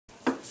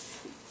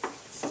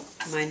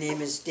My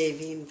name is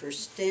Davyne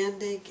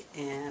Verstandig,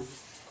 and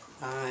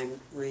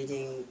I'm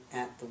reading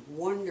at the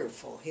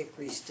wonderful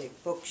Hickory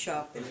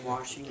Bookshop in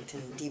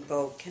Washington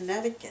Depot,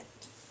 Connecticut.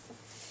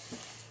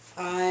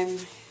 I'm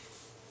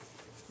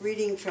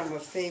reading from a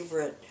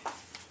favorite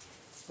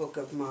book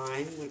of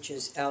mine, which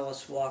is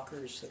Alice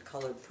Walker's The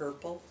Color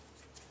Purple,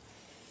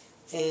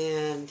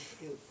 and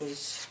it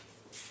was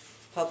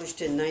published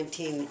in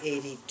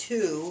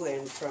 1982,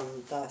 and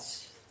from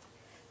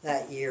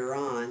that year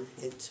on,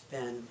 it's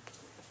been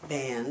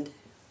banned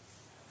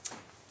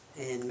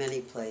in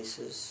many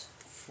places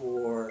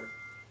for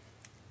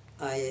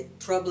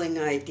troubling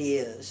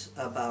ideas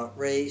about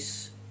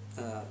race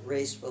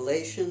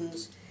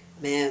relations,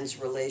 man's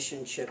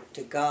relationship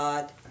to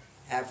God,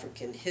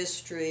 African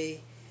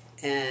history,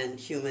 and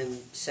human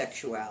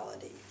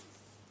sexuality.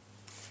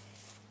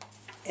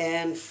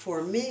 And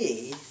for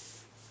me,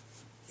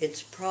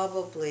 it's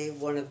probably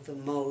one of the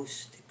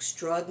most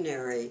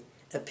extraordinary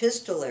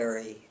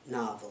epistolary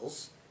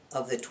novels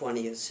of the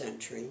 20th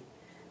century,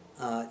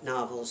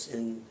 novels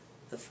in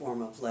the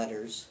form of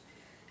letters.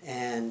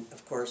 And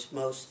of course,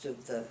 most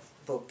of the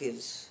book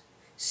is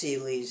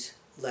Celie's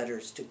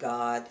letters to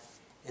God,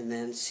 and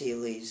then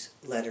Celie's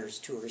letters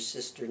to her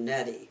sister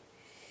Nettie.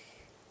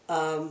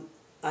 I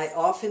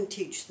often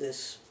teach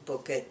this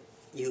book at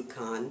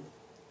UConn.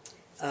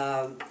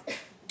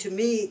 To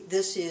me,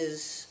 this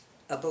is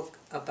a book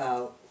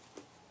about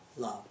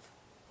love.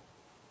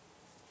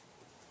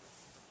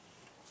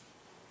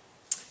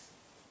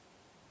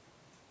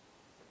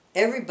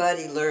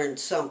 Everybody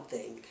learns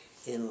something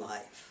in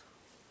life.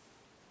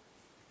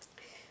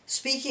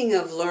 Speaking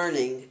of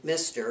learning,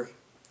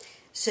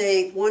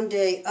 say one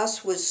day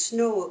us was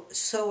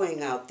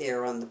sewing out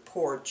there on the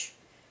porch.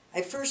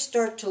 I first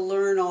start to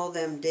learn all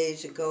them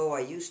days ago.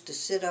 I used to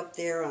sit up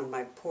there on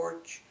my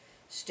porch,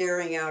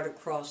 staring out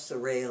across the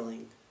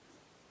railing.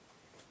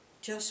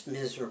 Just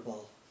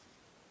miserable.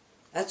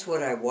 That's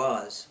what I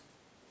was.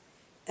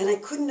 And I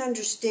couldn't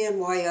understand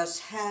why us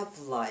have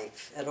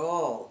life at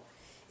all,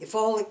 if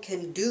all it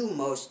can do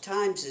most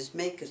times is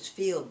make us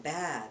feel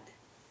bad.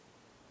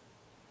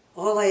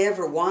 All I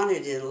ever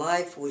wanted in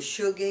life was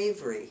Shug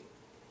Avery,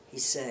 he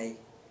say.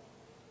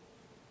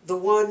 The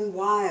one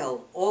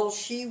while all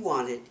she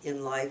wanted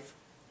in life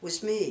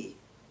was me.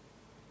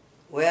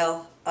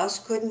 Well, us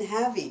couldn't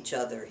have each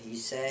other, he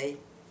say.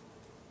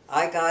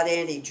 I got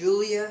Auntie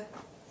Julia,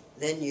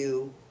 then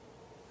you.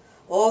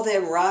 All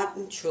them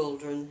rotten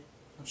children.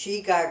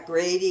 She got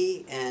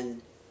Grady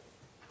and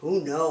who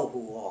know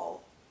who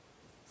all.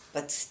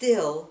 But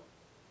still,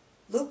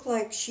 looked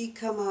like she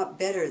come out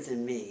better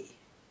than me.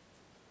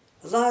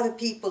 A lot of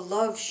people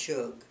love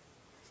Shug,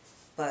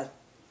 but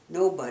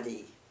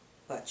nobody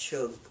but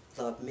Shug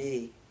loved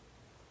me.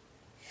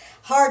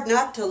 Hard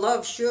not to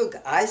love Shug,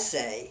 I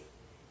say.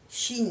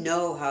 She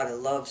know how to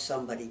love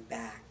somebody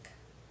back.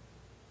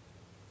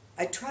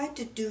 I tried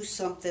to do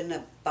something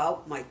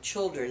about my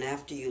children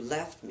after you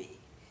left me,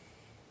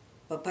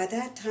 but by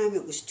that time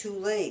it was too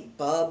late.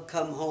 Bub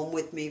come home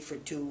with me for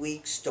 2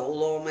 weeks,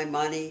 stole all my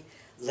money,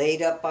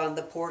 laid up on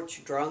the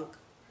porch drunk.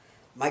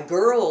 My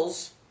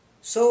girls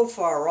so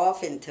far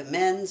off into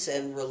men's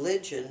and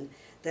religion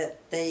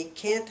that they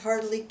can't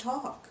hardly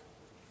talk.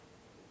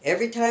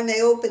 Every time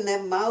they open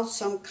their mouths,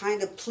 some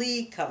kind of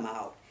plea come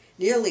out,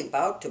 nearly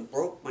about to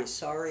broke my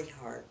sorry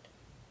heart.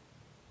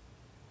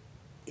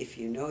 If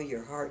you know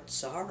your heart's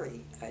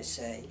sorry, I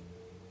say,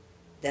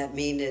 that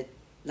mean it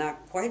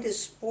not quite as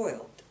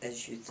spoiled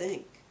as you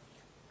think.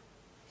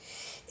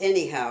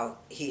 Anyhow,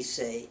 he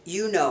say,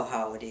 you know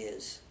how it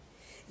is.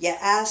 You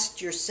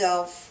asked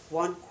yourself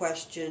one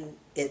question,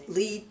 it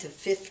lead to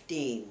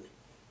 15.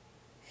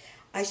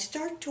 I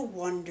start to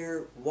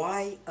wonder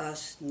why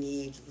us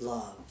need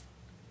love.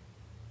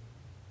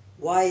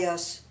 Why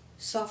us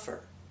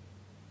suffer?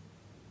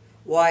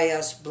 Why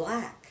us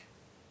black?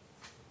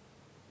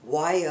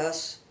 Why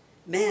us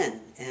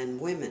men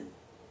and women?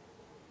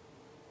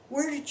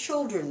 Where do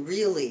children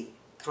really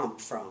come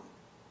from?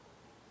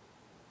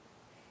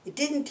 It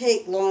didn't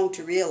take long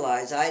to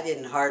realize I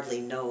didn't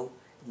hardly know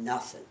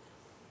nothing.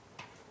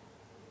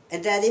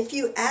 And that if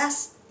you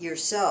ask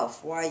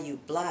yourself why you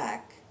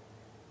black,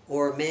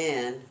 or a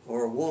man,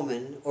 or a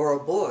woman, or a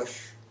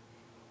bush,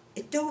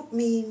 it don't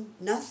mean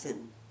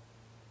nothing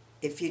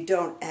if you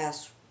don't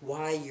ask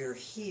why you're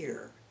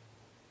here,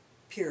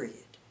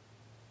 period.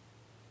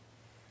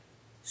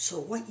 So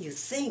what you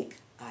think,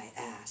 I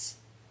ask?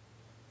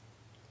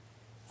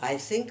 I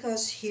think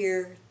us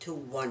here to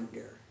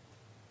wonder,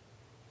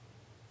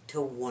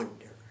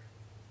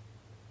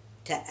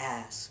 to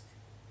ask.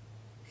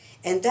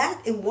 And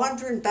that in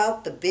wondering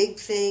about the big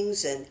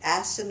things and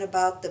asking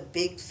about the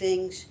big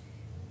things,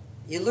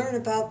 you learn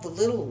about the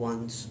little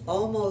ones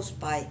almost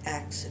by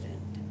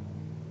accident.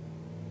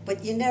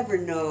 But you never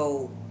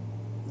know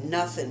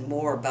nothing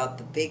more about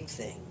the big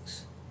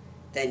things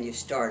than you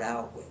start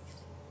out with.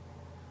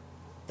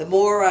 The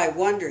more I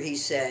wonder, he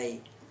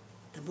say,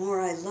 the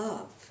more I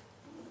love.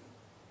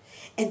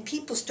 And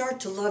people start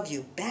to love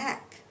you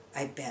back,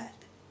 I bet,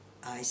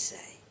 I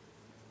say.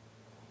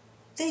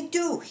 They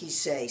do, he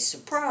say,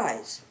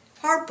 surprise.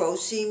 Harpo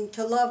seemed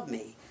to love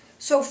me.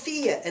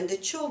 Sophia and the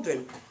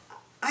children.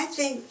 I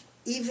think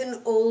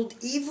even old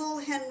evil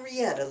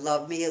Henrietta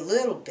loved me a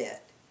little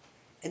bit.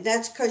 And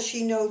that's 'cause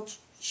she knows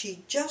she's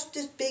just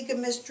as big a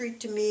mystery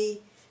to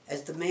me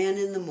as the man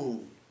in the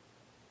moon.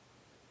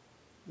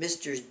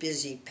 Mister's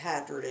busy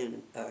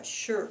patterning a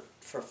shirt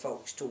for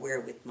folks to wear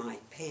with my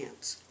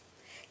pants.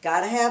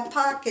 Gotta have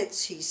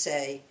pockets, he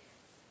say.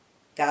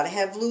 Gotta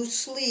have loose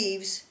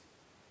sleeves.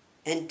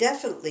 And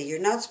definitely you're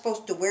not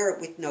supposed to wear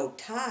it with no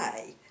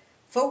tie.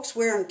 Folks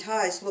wearing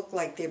ties look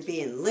like they're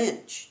being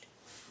lynched.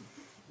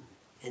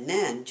 And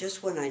then,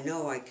 just when I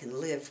know I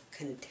can live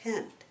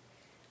content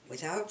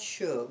without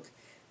Shug,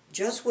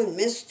 just when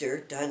Mister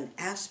done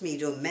asked me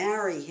to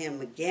marry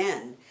him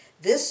again,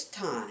 this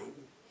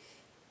time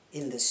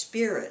in the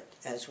spirit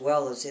as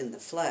well as in the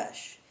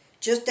flesh,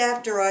 just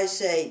after I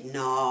say,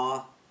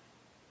 "Nah,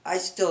 I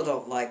still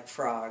don't like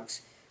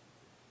frogs,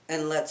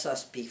 and let's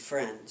us be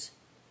friends,"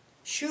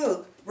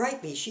 Shug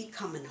write me she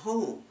coming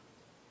home.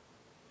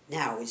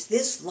 Now, is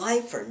this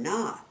life or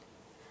not?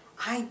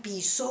 I'd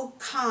be so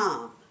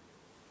calm.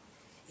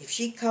 If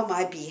she come,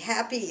 I'd be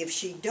happy. If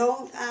she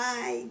don't,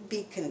 I'd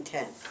be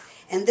content.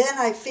 And then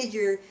I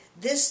figure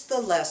this the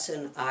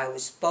lesson I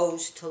was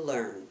supposed to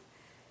learn.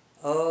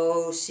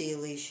 "Oh,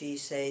 Celie," she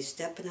say,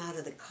 stepping out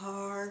of the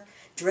car,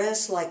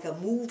 dressed like a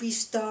movie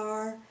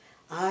star.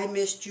 "I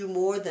missed you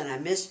more than I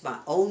missed my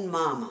own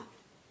mama."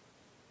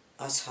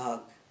 Us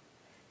hug.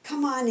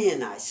 "Come on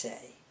in," I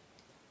say.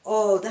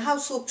 "Oh, the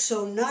house looks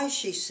so nice,"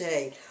 she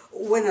say,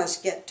 when us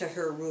get to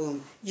her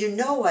room. "You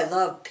know I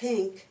love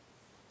pink."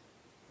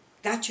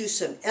 "Got you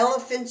some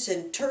elephants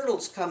and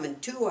turtles coming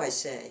too," I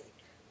say.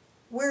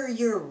 "Where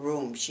your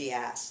room?" she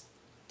asks.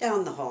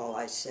 "Down the hall,"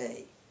 I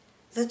say.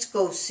 "Let's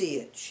go see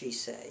it," she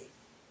say.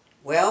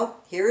 "Well,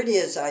 here it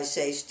is," I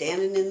say,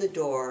 standing in the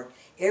door.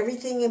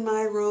 Everything in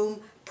my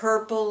room,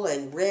 purple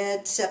and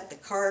red, set the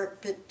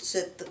carpet,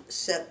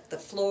 set the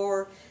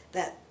floor,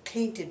 that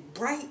painted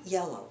bright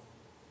yellow.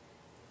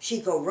 She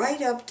go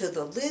right up to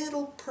the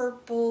little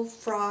purple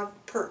frog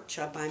perch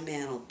on my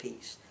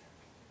mantelpiece.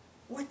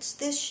 "What's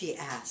this?" she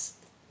asked.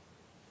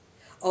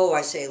 "Oh,"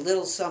 I say, "a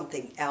little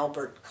something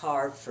Albert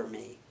carved for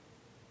me."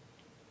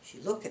 She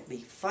look at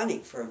me funny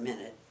for a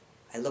minute.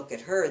 I look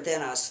at her,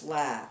 then us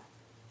laugh.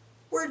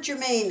 "Where'd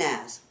Jermaine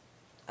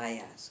I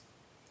ask.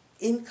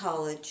 "In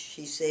college,"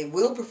 she say,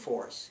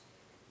 "Wilberforce.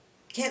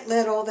 Can't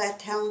let all that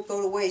talent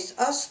go to waste.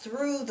 Us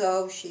through,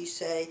 though," she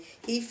say.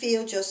 "He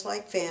feel just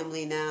like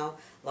family now,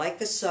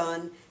 like a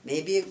son,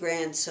 maybe a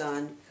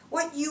grandson."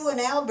 "What you and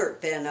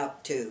Albert been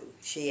up to?"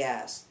 she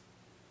asked.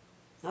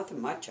 "Nothing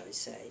much," I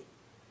say.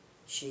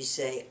 She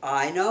say,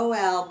 "I know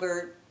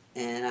Albert,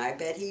 and I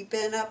bet he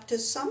been up to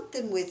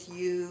something with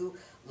you,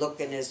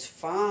 looking as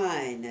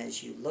fine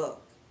as you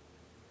look."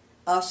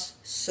 "Us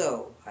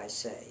so," I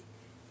say,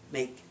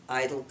 make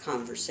idle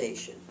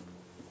conversation.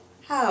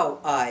 "How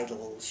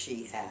idle?"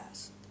 she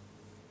asked.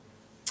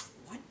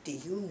 What do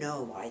you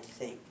know, I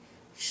think.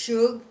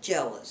 Shug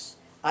jealous.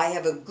 I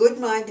have a good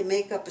mind to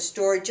make up a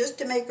story just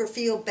to make her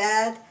feel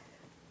bad,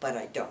 but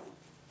I don't.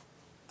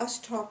 Us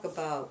talk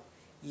about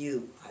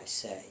you, I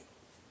say.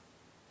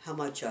 How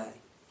much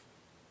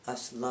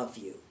us love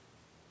you.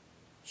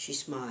 She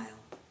smile.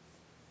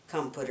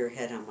 Come put her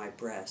head on my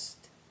breast.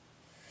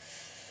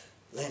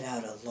 Let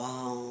out a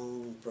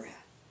long breath.